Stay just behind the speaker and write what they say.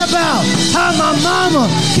how my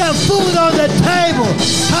mama kept food on the table,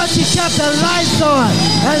 how she kept the lights on.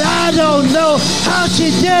 And I don't know how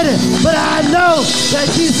she did it, but I know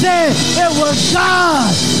that she said it was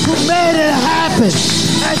God who made it happen.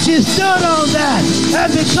 And she stood on that.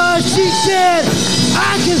 And because she did,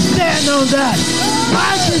 I can stand on that.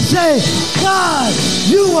 I can say, God,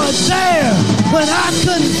 you were there when I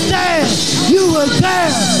couldn't stand. You were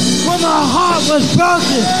there when my heart was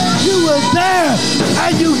broken. You were there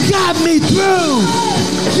and you got me through.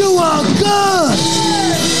 You are good.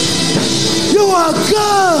 You are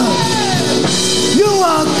good. You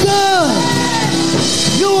are good.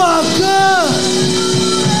 You are good.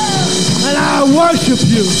 And I worship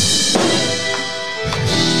you.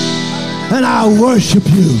 And I worship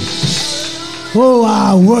you. Oh,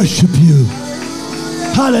 I worship you.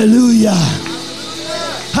 Hallelujah.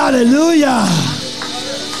 Hallelujah.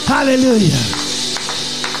 Hallelujah.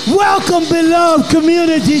 Welcome, beloved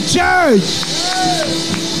Community Church.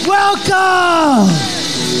 Welcome.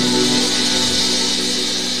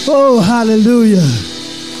 Oh, hallelujah.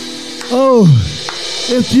 Oh,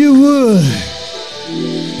 if you would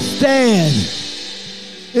stand,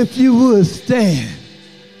 if you would stand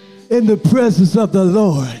in the presence of the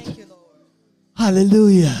Lord.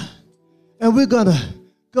 Hallelujah. And we're going to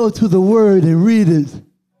go to the word and read it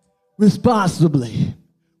responsibly.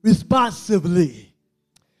 Responsively.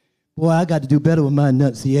 Boy, I got to do better with my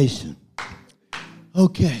enunciation.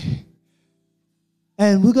 Okay.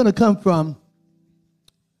 And we're going to come from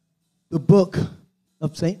the book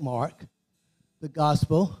of St. Mark, the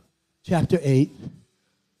Gospel, chapter 8,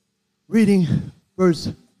 reading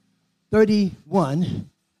verse 31,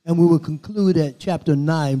 and we will conclude at chapter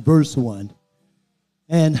 9, verse 1.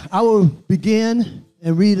 And I will begin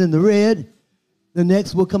and read in the red. The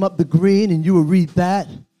next will come up the green, and you will read that.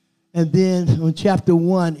 And then on chapter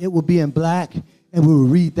 1, it will be in black, and we will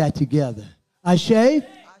read that together. Ashe? Ashe.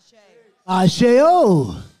 Ashe.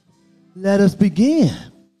 Oh, let us begin.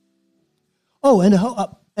 Oh,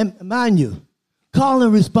 and mind you, call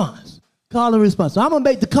and response. Call and response. So I'm going to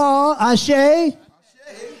make the call, Ashe, Ashe,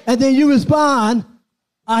 and then you respond,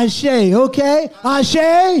 Ashe, okay? Ashe,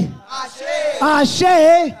 Ashe, Ashe,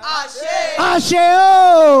 Ashe, Ashe,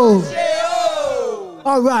 oh.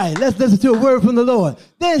 All right, let's listen to a word from the Lord.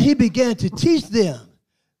 Then he began to teach them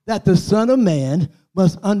that the Son of Man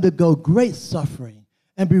must undergo great suffering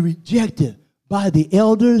and be rejected by the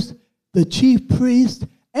elders, the chief priests,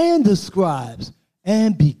 and the scribes,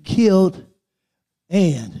 and be killed,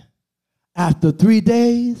 and after 3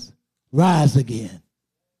 days, rise again.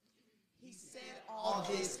 He said all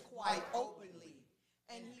this quite openly,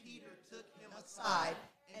 and Peter took him aside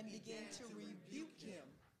and began to rebuke him.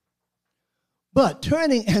 But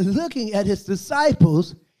turning and looking at his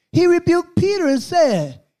disciples, he rebuked Peter and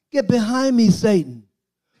said, "Get behind me, Satan,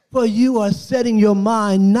 for you are setting your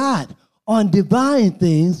mind not on divine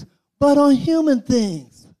things, but on human things."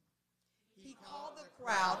 He called the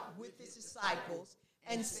crowd with his disciples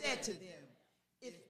and said to them, "If